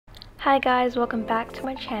Hi guys, welcome back to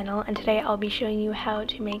my channel, and today I'll be showing you how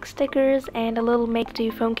to make stickers and a little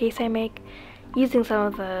make-do phone case I make using some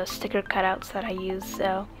of the sticker cutouts that I use.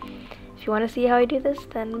 So if you want to see how I do this,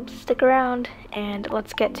 then stick around and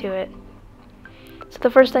let's get to it. So the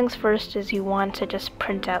first things first is you want to just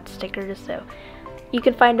print out stickers. So you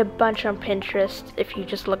can find a bunch on Pinterest if you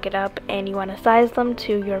just look it up, and you want to size them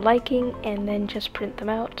to your liking and then just print them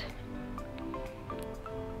out.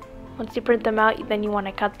 Once you print them out, then you want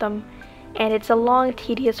to cut them, and it's a long,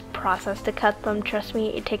 tedious process to cut them. Trust me,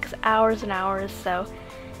 it takes hours and hours. So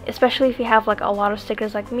especially if you have like a lot of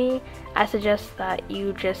stickers like me, I suggest that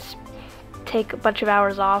you just take a bunch of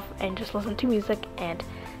hours off and just listen to music and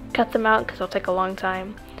cut them out, because it'll take a long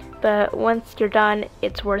time. But once you're done,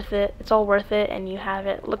 it's worth it. It's all worth it, and you have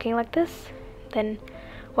it looking like this. Then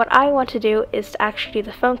what I want to do is to actually do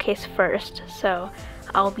the phone case first. So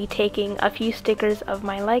I'll be taking a few stickers of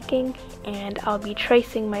my liking, and I'll be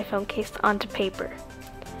tracing my phone case onto paper.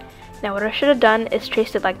 Now what I should have done is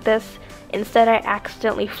traced it like this. Instead, I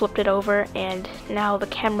accidentally flipped it over, and now the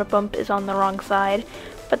camera bump is on the wrong side.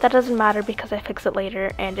 But that doesn't matter because I fix it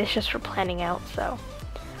later, and it's just for planning out, so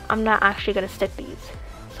I'm not actually going to stick these.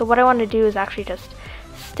 So what I want to do is actually just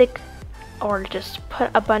stick, or just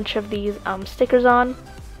put a bunch of these stickers on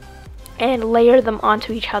and layer them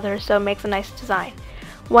onto each other so it makes a nice design.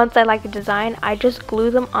 Once I like the design, I just glue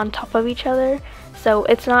them on top of each other, so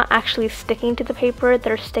it's not actually sticking to the paper,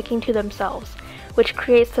 they're sticking to themselves, which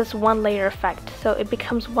creates this one layer effect. So it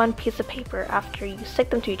becomes one piece of paper after you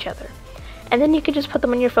stick them to each other. And then you can just put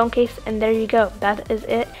them in your phone case, and there you go. That is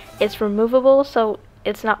it. It's removable, so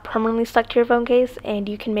it's not permanently stuck to your phone case, and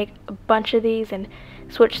you can make a bunch of these and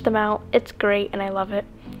switch them out. It's great, and I love it.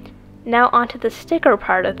 Now onto the sticker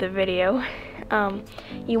part of the video.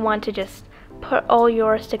 You want to just put all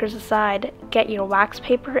your stickers aside, get your wax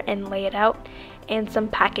paper and lay it out, and some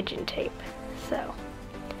packaging tape. So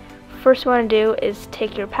first you want to do is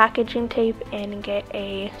take your packaging tape and get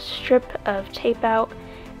a strip of tape out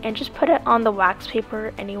and just put it on the wax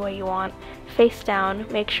paper any way you want, face down.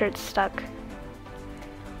 Make sure it's stuck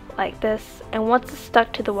like this, and once it's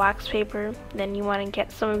stuck to the wax paper, then you want to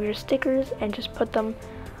get some of your stickers and just put them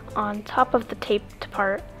on top of the taped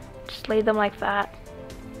part. Just lay them like that.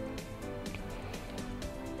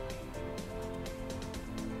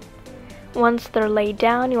 Once they're laid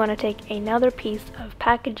down, you want to take another piece of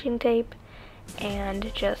packaging tape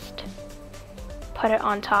and just put it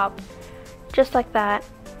on top, just like that,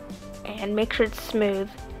 and make sure it's smooth.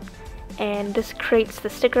 And this creates the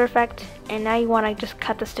sticker effect, and now you want to just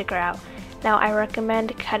cut the sticker out. Now I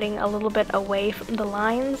recommend cutting a little bit away from the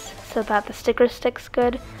lines so that the sticker sticks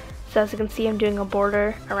good. So as you can see, I'm doing a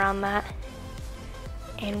border around that.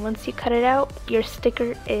 And once you cut it out, your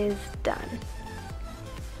sticker is done.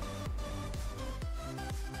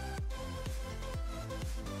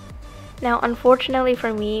 Now unfortunately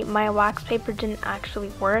for me, my wax paper didn't actually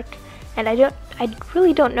work, and I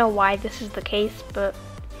really don't know why this is the case, but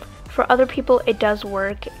for other people it does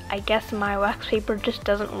work. I guess my wax paper just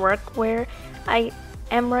doesn't work where I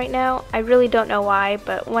am right now. I really don't know why,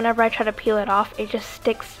 but whenever I try to peel it off, it just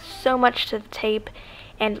sticks so much to the tape,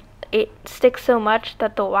 and it sticks so much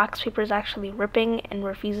that the wax paper is actually ripping and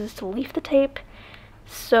refuses to leave the tape.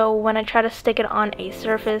 So when I try to stick it on a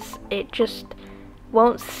surface, it just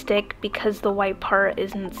won't stick because the white part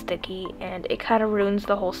isn't sticky, and it kind of ruins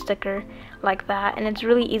the whole sticker like that, and it's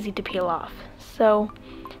really easy to peel off. So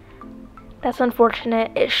that's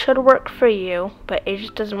unfortunate. It should work for you, but it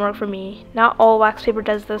just doesn't work for me. Not all wax paper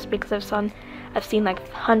does this, because I've seen like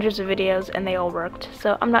hundreds of videos and they all worked,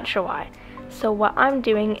 so I'm not sure why. So what I'm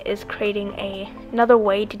doing is creating another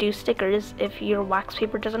way to do stickers if your wax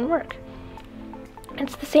paper doesn't work.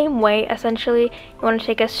 It's the same way. Essentially, you want to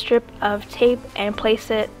take a strip of tape and place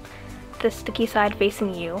it the sticky side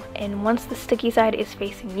facing you, and once the sticky side is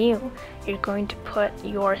facing you, you're going to put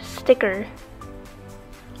your sticker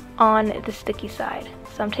on the sticky side.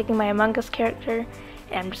 So I'm taking my Among Us character,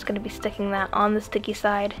 and I'm just going to be sticking that on the sticky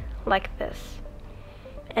side like this.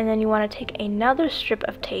 And then you want to take another strip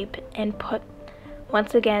of tape and put,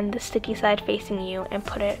 once again, the sticky side facing you, and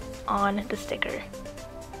put it on the sticker.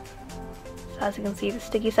 So as you can see, the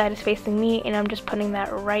sticky side is facing me, and I'm just putting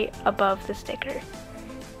that right above the sticker.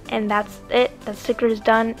 And that's it. The sticker is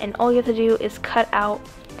done, and all you have to do is cut out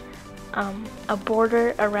a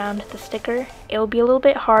border around the sticker. It will be a little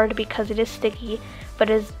bit hard because it is sticky, but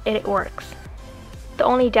it works. The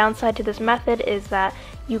only downside to this method is that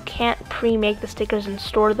you can't pre-make the stickers and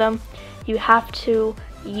store them. You have to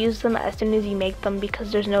use them as soon as you make them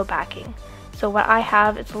because there's no backing. So what I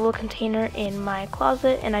have is a little container in my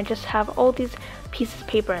closet, and I just have all these pieces of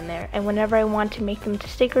paper in there, and whenever I want to make them into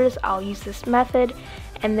stickers, I'll use this method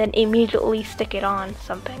and then immediately stick it on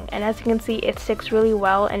something. And as you can see, it sticks really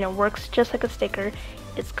well and it works just like a sticker.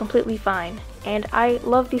 It's completely fine. And I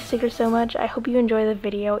love these stickers so much. I hope you enjoy the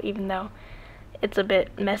video even though it's a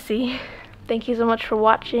bit messy. Thank you so much for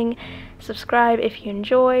watching. Subscribe if you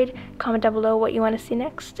enjoyed, comment down below what you want to see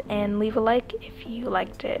next, and leave a like if you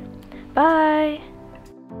liked it. Bye!